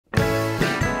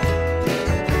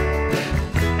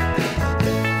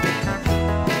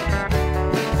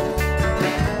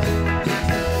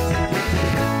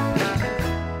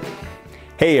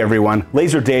Hey everyone,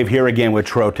 Lase Dave here again with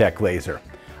Trotec Laser.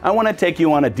 I want to take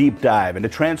you on a deep dive into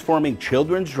transforming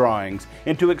children's drawings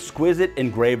into exquisite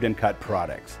engraved and cut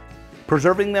products,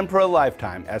 preserving them for a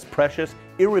lifetime as precious,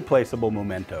 irreplaceable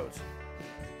mementos.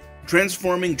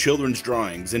 Transforming children's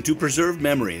drawings into preserved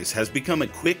memories has become a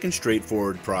quick and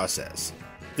straightforward process.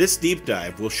 This deep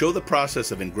dive will show the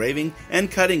process of engraving and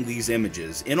cutting these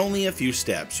images in only a few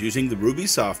steps using the Ruby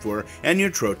software and your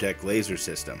Trotec laser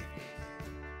system.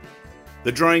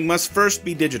 The drawing must first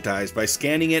be digitized by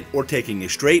scanning it or taking a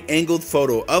straight angled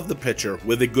photo of the picture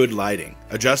with a good lighting,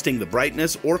 adjusting the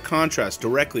brightness or contrast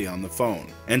directly on the phone,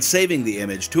 and saving the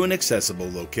image to an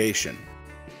accessible location.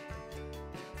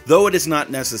 Though it is not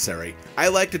necessary, I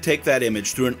like to take that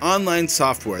image through an online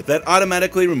software that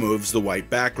automatically removes the white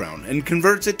background and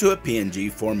converts it to a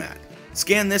PNG format.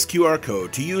 Scan this QR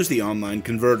code to use the online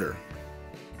converter.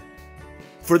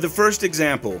 For the first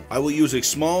example, I will use a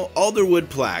small alderwood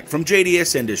plaque from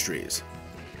JDS Industries.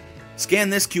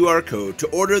 Scan this QR code to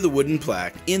order the wooden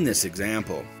plaque in this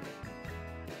example.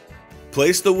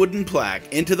 Place the wooden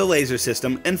plaque into the laser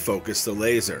system and focus the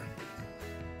laser.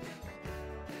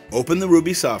 Open the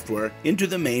Ruby software into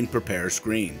the main Prepare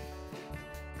screen.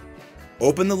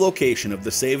 Open the location of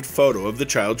the saved photo of the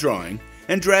child drawing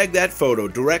and drag that photo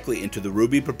directly into the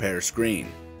Ruby Prepare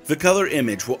screen. The color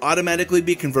image will automatically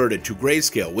be converted to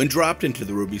grayscale when dropped into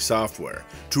the Ruby software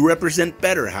to represent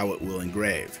better how it will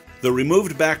engrave. The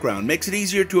removed background makes it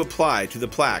easier to apply to the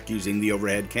plaque using the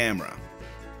overhead camera.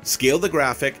 Scale the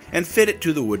graphic and fit it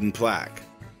to the wooden plaque.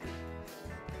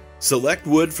 Select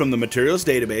wood from the materials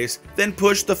database, then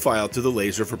push the file to the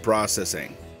laser for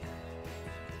processing.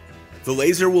 The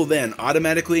laser will then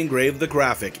automatically engrave the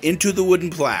graphic into the wooden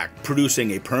plaque,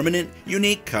 producing a permanent,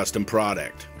 unique custom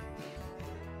product.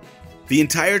 The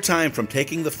entire time from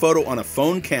taking the photo on a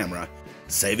phone camera,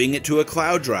 saving it to a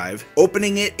cloud drive,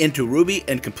 opening it into Ruby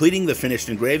and completing the finished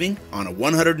engraving on a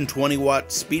 120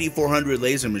 watt Speedy 400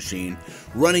 laser machine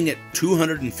running at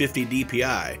 250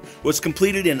 DPI was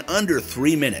completed in under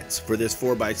 3 minutes for this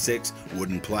 4x6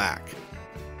 wooden plaque.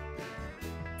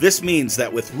 This means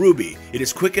that with Ruby, it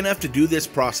is quick enough to do this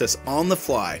process on the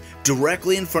fly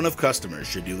directly in front of customers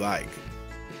should you like.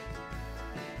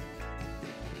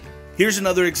 Here's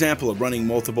another example of running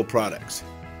multiple products.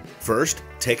 First,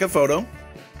 take a photo.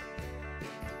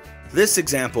 This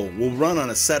example will run on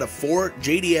a set of 4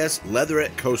 JDS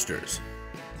leatherette coasters.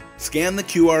 Scan the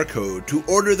QR code to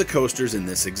order the coasters in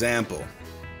this example.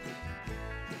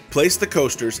 Place the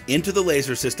coasters into the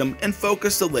laser system and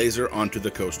focus the laser onto the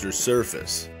coaster's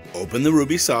surface. Open the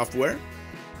Ruby software.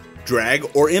 Drag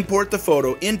or import the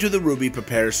photo into the Ruby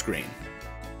Prepare screen.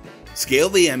 Scale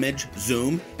the image,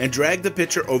 zoom, and drag the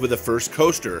picture over the first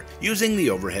coaster using the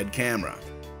overhead camera.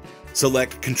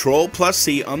 Select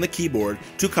Ctrl+C on the keyboard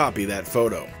to copy that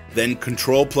photo, then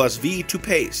Ctrl+V to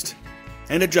paste,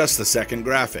 and adjust the second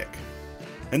graphic.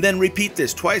 And then repeat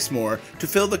this twice more to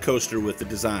fill the coaster with the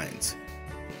designs.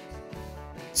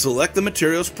 Select the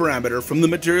materials parameter from the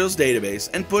materials database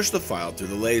and push the file through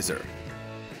the laser.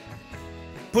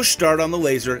 Push start on the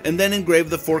laser and then engrave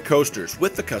the 4 coasters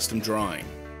with the custom drawing.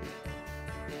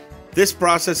 This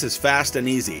process is fast and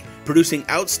easy, producing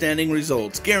outstanding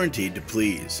results guaranteed to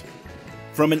please.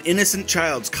 From an innocent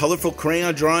child's colorful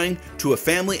crayon drawing to a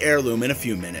family heirloom in a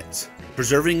few minutes,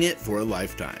 preserving it for a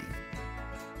lifetime.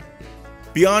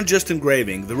 Beyond just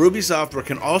engraving, the Ruby software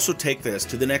can also take this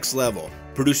to the next level,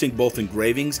 producing both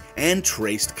engravings and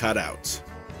traced cutouts.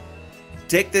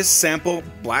 Take this sample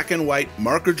black and white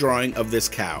marker drawing of this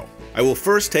cow. I will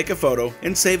first take a photo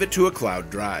and save it to a cloud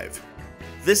drive.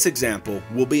 This example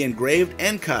will be engraved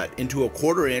and cut into a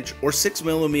 1/4 inch or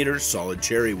 6mm solid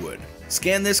cherry wood.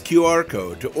 Scan this QR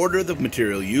code to order the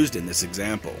material used in this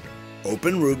example.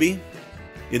 Open Ruby.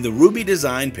 In the Ruby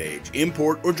design page,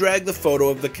 import or drag the photo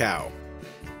of the cow.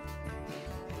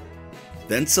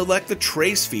 Then select the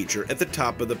trace feature at the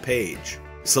top of the page.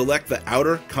 Select the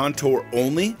outer contour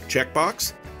only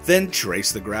checkbox, then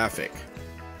trace the graphic.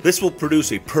 This will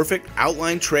produce a perfect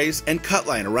outline trace and cut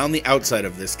line around the outside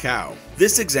of this cow.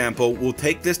 This example will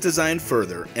take this design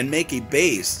further and make a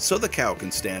base so the cow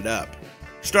can stand up.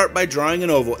 Start by drawing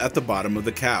an oval at the bottom of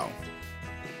the cow.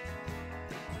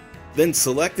 Then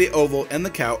select the oval and the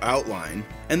cow outline,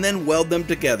 and then weld them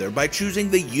together by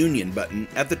choosing the Union button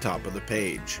at the top of the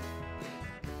page.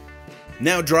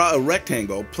 Now draw a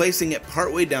rectangle, placing it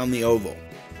partway down the oval.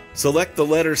 Select the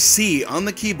letter C on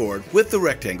the keyboard with the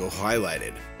rectangle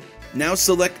highlighted. Now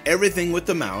select everything with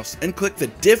the mouse and click the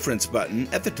Difference button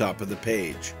at the top of the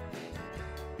page.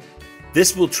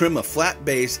 This will trim a flat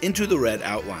base into the red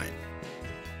outline.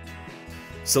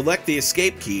 Select the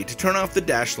Escape key to turn off the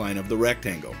dashed line of the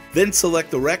rectangle. Then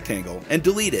select the rectangle and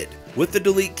delete it with the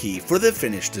Delete key for the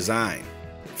finished design.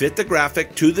 Fit the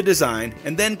graphic to the design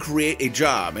and then create a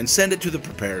job and send it to the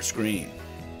Prepare screen.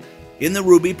 In the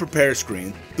Ruby Prepare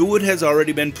screen, the wood has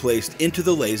already been placed into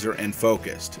the laser and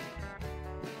focused.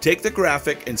 Take the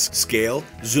graphic and scale,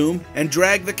 zoom, and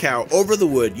drag the cow over the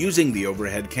wood using the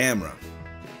overhead camera.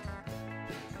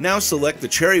 Now select the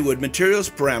cherry wood materials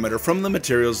parameter from the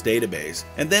materials database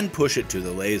and then push it to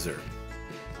the laser.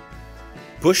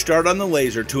 Push start on the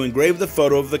laser to engrave the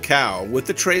photo of the cow with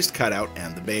the traced cutout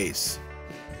and the base.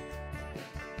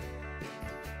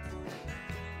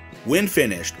 When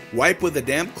finished, wipe with a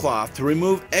damp cloth to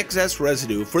remove excess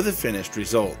residue for the finished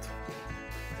result.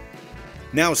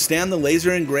 Now stand the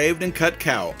laser engraved and cut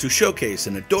cow to showcase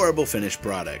an adorable finished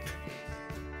product.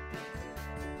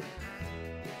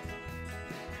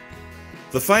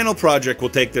 The final project will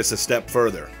take this a step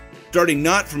further, starting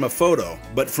not from a photo,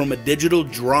 but from a digital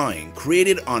drawing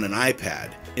created on an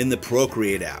iPad in the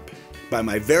Procreate app by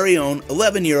my very own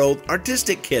 11-year-old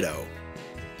artistic kiddo.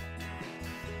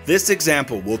 This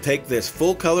example will take this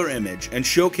full color image and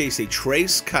showcase a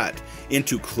trace cut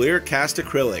into clear cast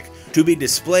acrylic to be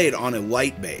displayed on a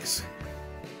light base.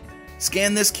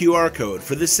 Scan this QR code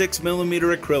for the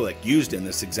 6mm acrylic used in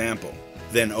this example.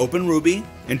 Then open Ruby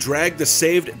and drag the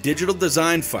saved digital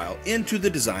design file into the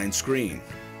design screen.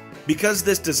 Because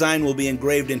this design will be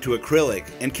engraved into acrylic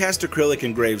and cast acrylic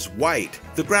engraves white,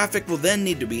 the graphic will then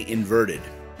need to be inverted.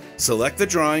 Select the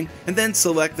drawing and then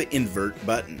select the Invert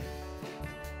button.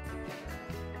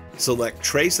 Select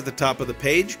Trace at the top of the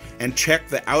page and check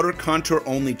the Outer Contour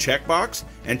Only checkbox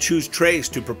and choose Trace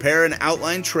to prepare an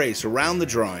outline trace around the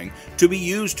drawing to be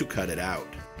used to cut it out.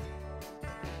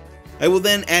 I will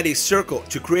then add a circle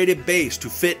to create a base to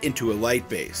fit into a light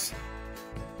base.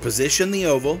 Position the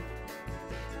oval,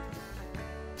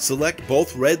 select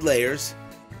both red layers,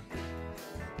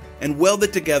 and weld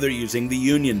it together using the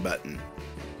Union button.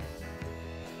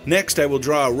 Next, I will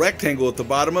draw a rectangle at the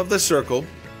bottom of the circle,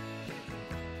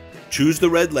 choose the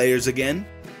red layers again,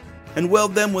 and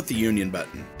weld them with the Union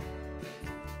button.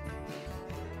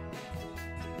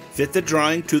 Fit the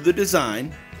drawing to the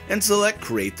design and select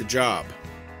Create the Job.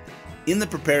 In the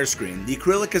Prepare screen, the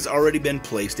acrylic has already been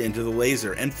placed into the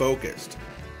laser and focused.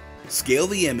 Scale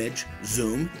the image,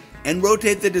 zoom, and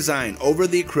rotate the design over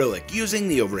the acrylic using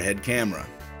the overhead camera.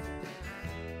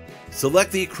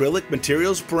 Select the acrylic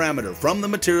materials parameter from the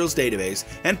materials database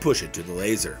and push it to the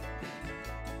laser.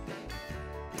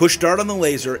 Push start on the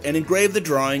laser and engrave the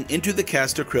drawing into the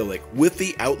cast acrylic with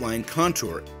the outline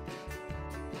contour.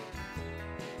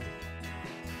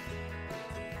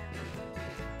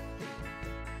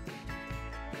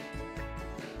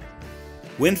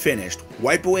 When finished,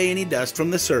 wipe away any dust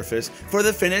from the surface for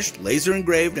the finished laser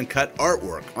engraved and cut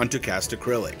artwork onto cast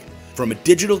acrylic. From a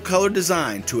digital color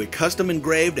design to a custom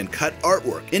engraved and cut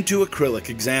artwork into acrylic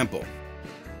example.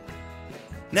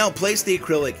 Now place the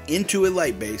acrylic into a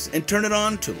light base and turn it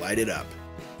on to light it up.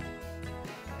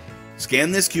 Scan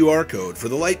this QR code for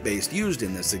the light base used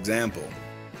in this example.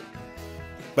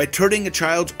 By turning a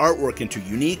child's artwork into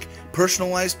unique,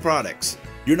 personalized products,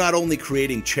 you're not only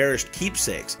creating cherished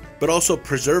keepsakes, but also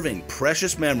preserving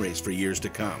precious memories for years to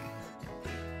come.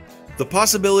 The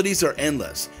possibilities are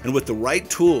endless, and with the right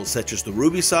tools such as the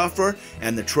Ruby software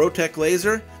and the Trotec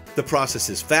laser, the process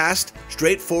is fast,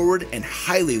 straightforward, and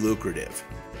highly lucrative.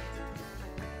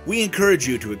 We encourage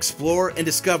you to explore and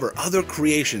discover other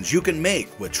creations you can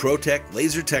make with Trotec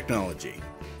laser technology.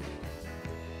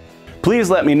 Please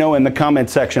let me know in the comment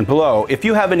section below if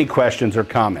you have any questions or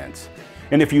comments.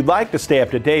 And if you'd like to stay up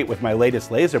to date with my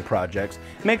latest laser projects,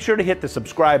 make sure to hit the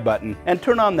subscribe button and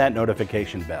turn on that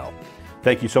notification bell.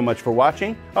 Thank you so much for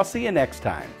watching. I'll see you next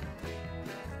time.